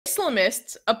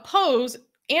Islamists oppose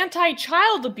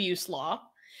anti-child abuse law,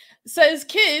 says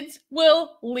kids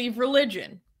will leave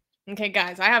religion. Okay,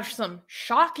 guys, I have some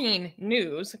shocking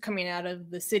news coming out of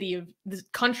the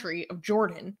country of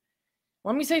Jordan.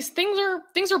 Let me say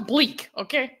things are bleak,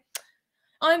 okay?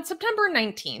 On September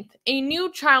 19th, a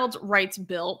new child's rights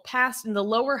bill passed in the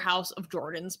lower house of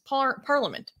Jordan's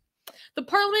parliament. The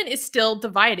parliament is still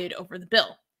divided over the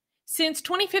bill. Since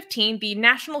 2015, the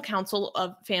National Council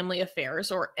of Family Affairs,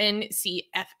 or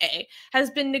NCFA, has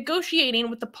been negotiating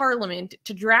with the parliament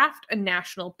to draft a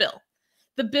national bill.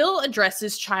 The bill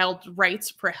addresses child rights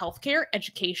for healthcare,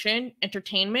 education,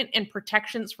 entertainment, and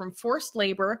protections from forced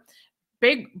labor,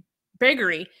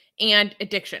 beggary, and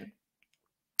addiction.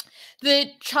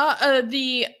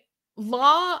 The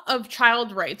law of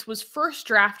child rights was first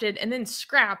drafted and then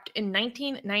scrapped in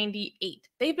 1998.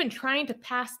 They've been trying to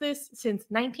pass this since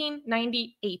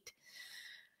 1998.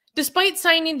 Despite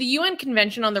signing the UN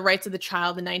Convention on the Rights of the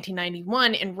Child in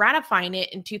 1991 and ratifying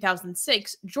it in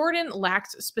 2006, Jordan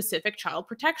lacks specific child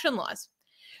protection laws.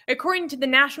 According to the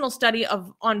National Study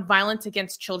on Violence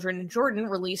Against Children in Jordan,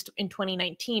 released in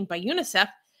 2019 by UNICEF,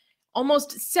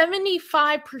 almost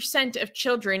 75% of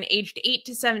children aged 8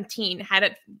 to 17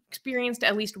 had experienced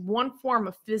at least one form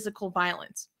of physical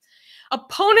violence.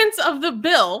 Opponents of the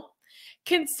bill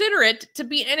consider it to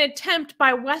be an attempt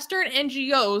by Western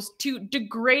NGOs to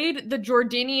degrade the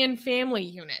Jordanian family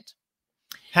unit.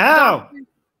 How?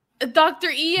 Dr.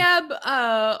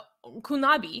 Eyad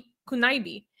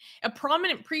Qunaibi, a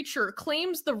prominent preacher,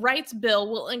 claims the rights bill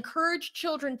will encourage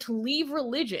children to leave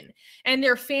religion and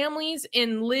their families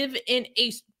and live in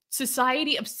a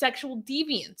society of sexual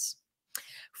deviance.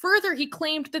 Further, he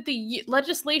claimed that the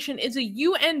legislation is a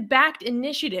UN-backed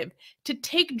initiative to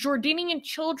take Jordanian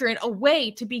children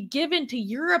away to be given to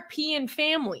European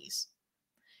families.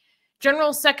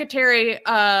 General Secretary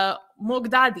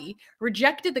Mogdadi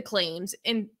rejected the claims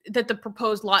that the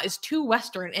proposed law is too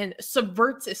Western and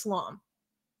subverts Islam.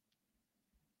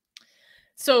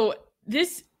 So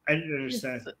this... I don't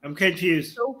understand. I'm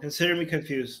confused. Consider me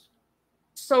confused.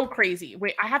 So crazy.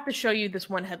 Wait, I have to show you this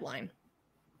one headline.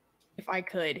 If I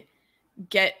could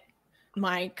get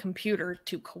my computer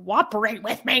to cooperate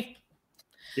with me.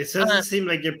 It doesn't seem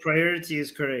like your priority is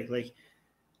correct. Like,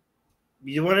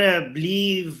 you want to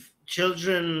leave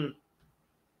children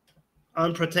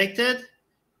unprotected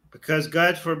because,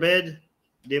 God forbid,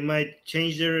 they might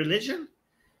change their religion.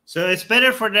 So it's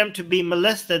better for them to be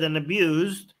molested and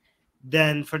abused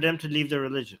than for them to leave their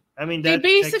religion. I mean, they're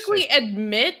basically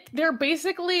admitting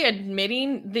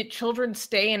that children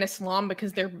stay in Islam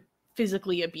because they're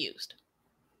physically abused.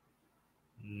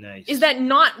 Nice. Is that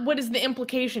not what is the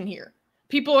implication here?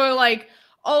 People are like,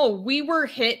 oh, we were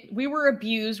hit, we were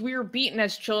abused, we were beaten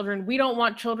as children, we don't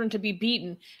want children to be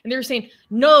beaten. And they're saying,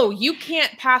 no, you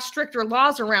can't pass stricter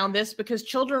laws around this because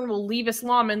children will leave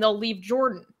Islam and they'll leave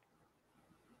Jordan.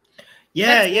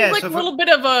 Yeah, yeah. Like a little bit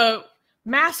of a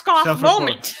mask off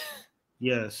moment.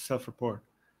 Yes, self-report.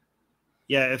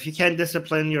 Yeah, if you can't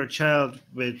discipline your child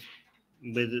with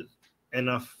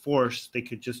enough force, they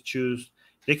could just choose.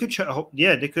 They could,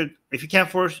 they could. If you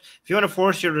want to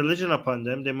force your religion upon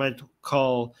them, they might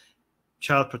call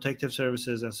child protective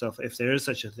services and stuff, if there is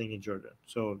such a thing in Jordan.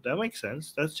 So that makes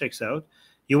sense. That checks out.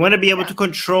 You want to be able to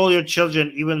control your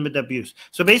children even with abuse.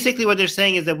 So basically what they're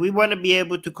saying is that we want to be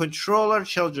able to control our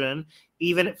children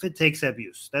even if it takes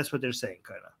abuse. That's what they're saying,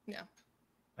 kind of. Yeah.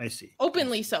 I see.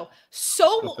 Openly so.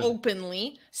 So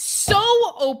openly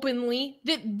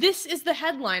that this is the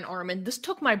headline, Armin. This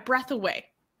took my breath away.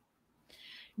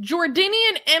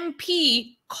 Jordanian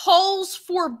MP calls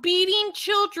for beating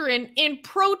children in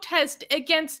protest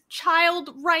against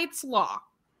child rights law.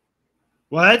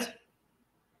 What?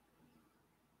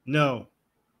 No.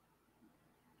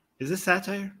 Is this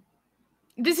satire?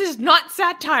 This is not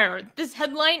satire. This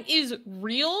headline is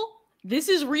real. This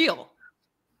is real.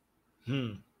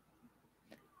 In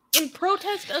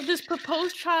protest of this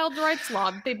proposed child rights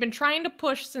law that they've been trying to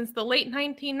push since the late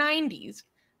 1990s,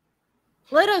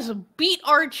 let us beat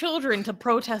our children to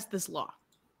protest this law.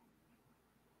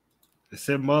 A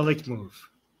symbolic move.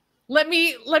 Let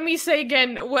me say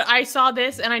again, what I saw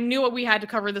this and I knew what we had to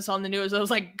cover this on the news. I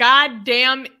was like, God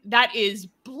damn, that is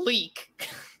bleak.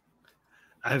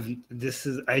 I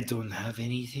don't have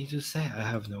anything to say. I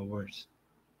have no words.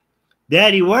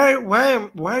 Daddy, why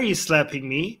are you slapping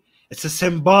me? It's a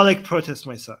symbolic protest,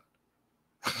 my son.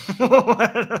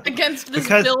 Against this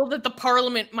bill that the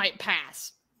parliament might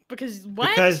pass. Because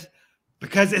what?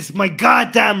 Because it's my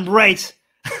goddamn right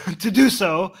to do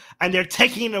so, and they're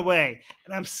taking it away.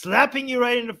 And I'm slapping you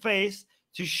right in the face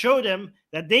to show them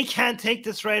that they can't take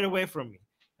this right away from me.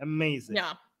 Amazing.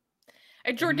 Yeah.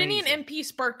 A Jordanian Amazing. MP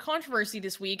sparked controversy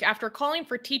this week after calling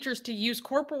for teachers to use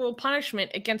corporal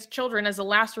punishment against children as a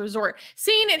last resort,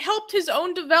 saying it helped his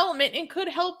own development and could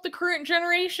help the current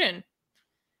generation.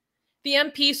 The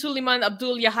MP, Suleiman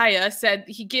Abdul Yahya, said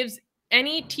he gives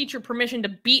any teacher permission to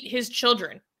beat his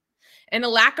children. And a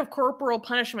lack of corporal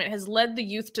punishment has led the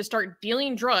youth to start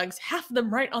dealing drugs, half of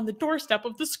them right on the doorstep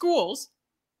of the schools.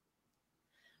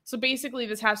 So basically,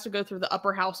 this has to go through the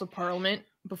upper house of parliament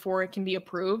before it can be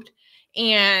approved.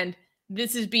 And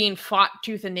this is being fought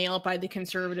tooth and nail by the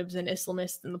conservatives and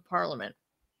Islamists in the parliament.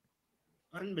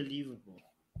 Unbelievable.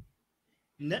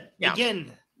 Yeah.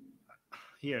 Again,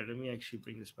 here, let me actually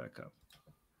bring this back up.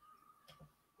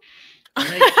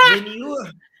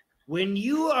 Like, when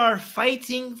you are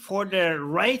fighting for the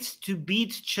right to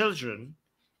beat children,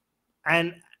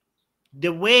 and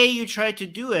the way you try to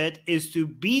do it is to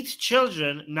beat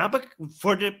children, not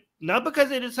because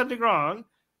they did something wrong,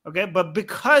 okay, but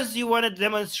because you want to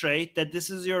demonstrate that this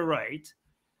is your right.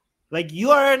 Like,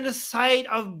 you are on the side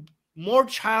of more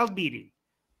child beating.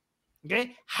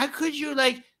 Okay, how could you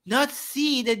like not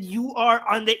see that you are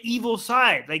on the evil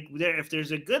side? Like, if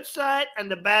there's a good side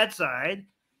and the bad side,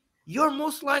 you're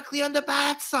most likely on the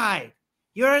bad side.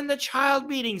 You're on the child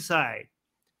beating side.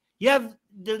 You have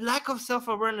the lack of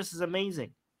self-awareness is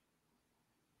amazing.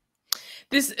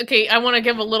 Okay, I want to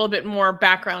give a little bit more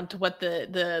background to what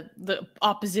the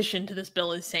opposition to this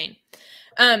bill is saying.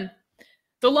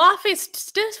 The law faced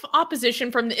stiff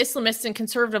opposition from the Islamists and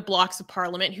conservative blocs of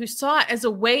parliament, who saw it as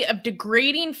a way of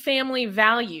degrading family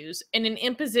values and an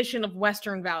imposition of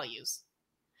Western values.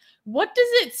 What does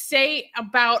it say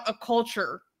about a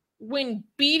culture when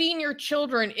beating your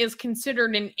children is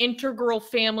considered an integral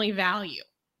family value?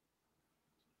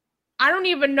 I don't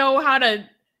even know how to,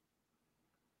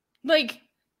 like,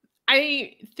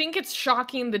 I think it's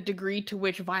shocking the degree to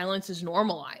which violence is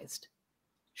normalized.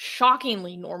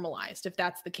 Shockingly normalized, if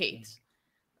that's the case.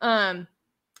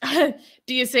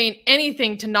 Dia saying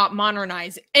anything to not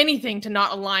modernize, anything to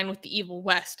not align with the evil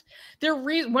West.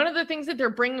 One of the things that they're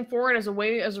bringing forward as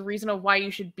a reason of why you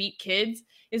should beat kids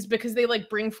is because they like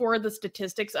bring forward the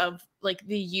statistics of like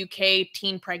the UK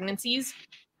teen pregnancies.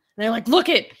 And they're like, look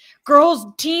at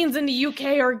teens in the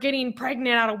UK are getting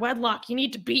pregnant out of wedlock. You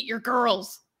need to beat your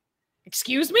girls.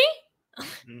 Excuse me?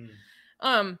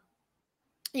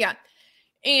 Yeah.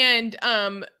 And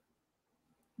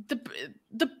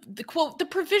the quote, the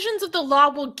provisions of the law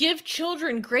will give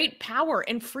children great power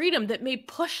and freedom that may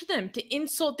push them to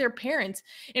insult their parents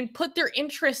and put their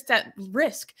interests at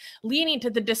risk, leading to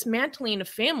the dismantling of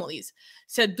families,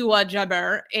 said Dua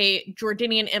Jaber, a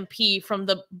Jordanian MP from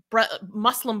the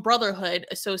Muslim Brotherhood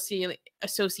Associated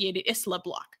Isla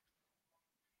bloc.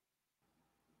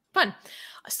 Fun.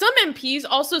 Some MPs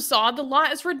also saw the law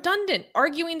as redundant,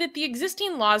 arguing that the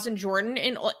existing laws in Jordan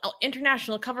and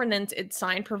international covenants it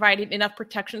signed provided enough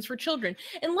protections for children.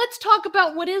 And let's talk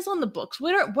about what is on the books.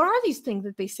 What are these things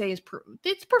that they say is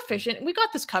it's proficient? We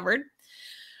got this covered.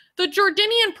 The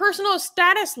Jordanian personal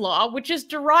status law, which is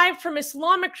derived from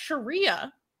Islamic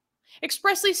Sharia,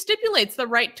 expressly stipulates the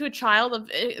right to a child of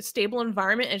a stable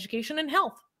environment, education, and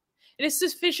health. It is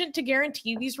sufficient to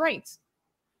guarantee these rights.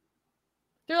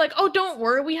 They're like, oh, don't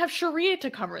worry, we have Sharia to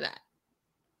cover that.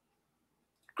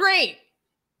 Great.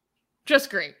 Just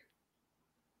great.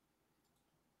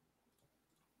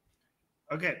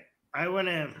 Okay, I want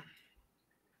to,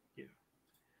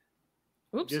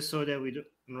 Oops. just so that we don't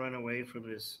run away from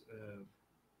this.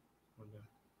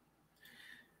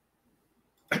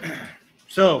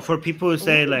 So for people who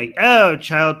say like, oh,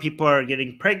 people are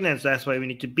getting pregnant, so that's why we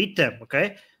need to beat them,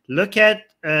 okay? Look at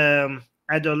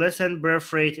adolescent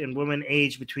birth rate in women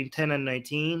aged between 10 and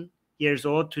 19 years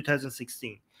old,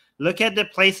 2016. Look at the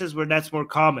places where that's more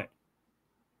common,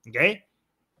 okay?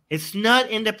 It's not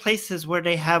in the places where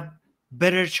they have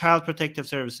better child protective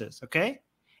services, okay?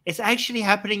 It's actually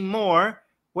happening more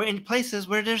in places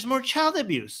where there's more child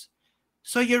abuse.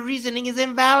 So your reasoning is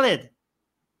invalid,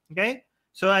 okay?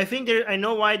 So I think I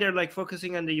know why they're like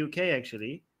focusing on the UK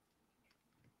actually.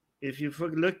 If you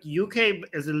look, UK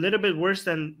is a little bit worse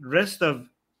than rest of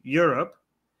Europe,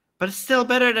 but it's still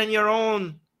better than your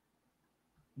own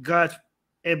God,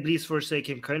 Iblis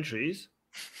forsaken countries,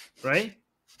 right?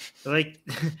 Like,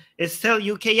 it's still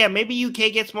UK. Yeah, maybe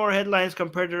UK gets more headlines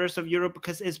compared to the rest of Europe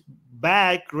because it's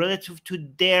bad relative to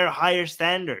their higher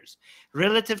standards.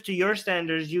 Relative to your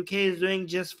standards, UK is doing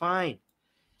just fine.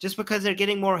 Just because they're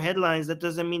getting more headlines, that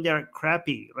doesn't mean they're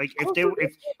crappy. Like if people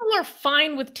are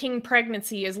fine with teen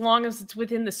pregnancy as long as it's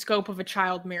within the scope of a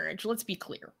child marriage. Let's be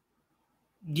clear.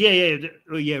 Yeah.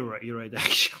 Oh, yeah, right. You're right.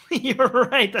 Actually, you're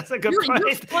right. That's a good You're point.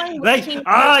 fine with Like, being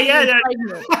yeah.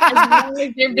 pregnant as long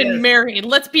as they've been Yes. married.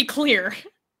 Let's be clear.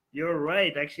 You're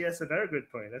right. Actually, that's another good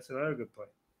point.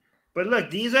 But look,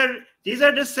 these are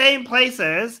the same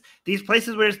places. These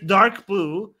places where it's dark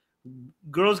blue,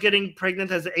 girls getting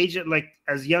pregnant as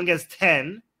as young as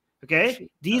 10. Okay,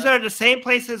 these are the same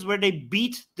places where they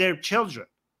beat their children.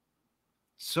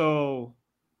 So,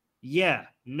 yeah,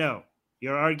 no,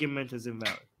 your argument is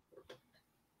invalid.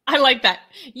 I like that.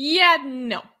 Yeah,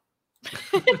 no.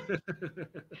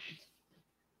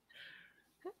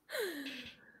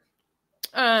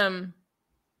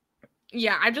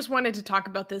 Yeah, I just wanted to talk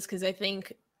about this because I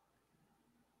think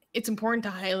it's important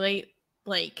to highlight,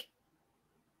 like,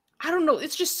 I don't know,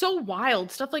 it's just so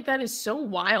wild. Stuff like that is so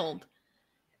wild.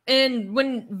 And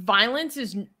when violence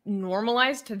is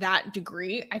normalized to that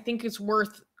degree, I think it's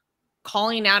worth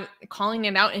calling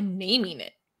it out and naming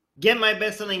it. Get my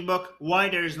best-selling book, Why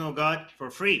There Is No God,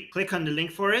 for free. Click on the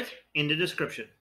link for it in the description.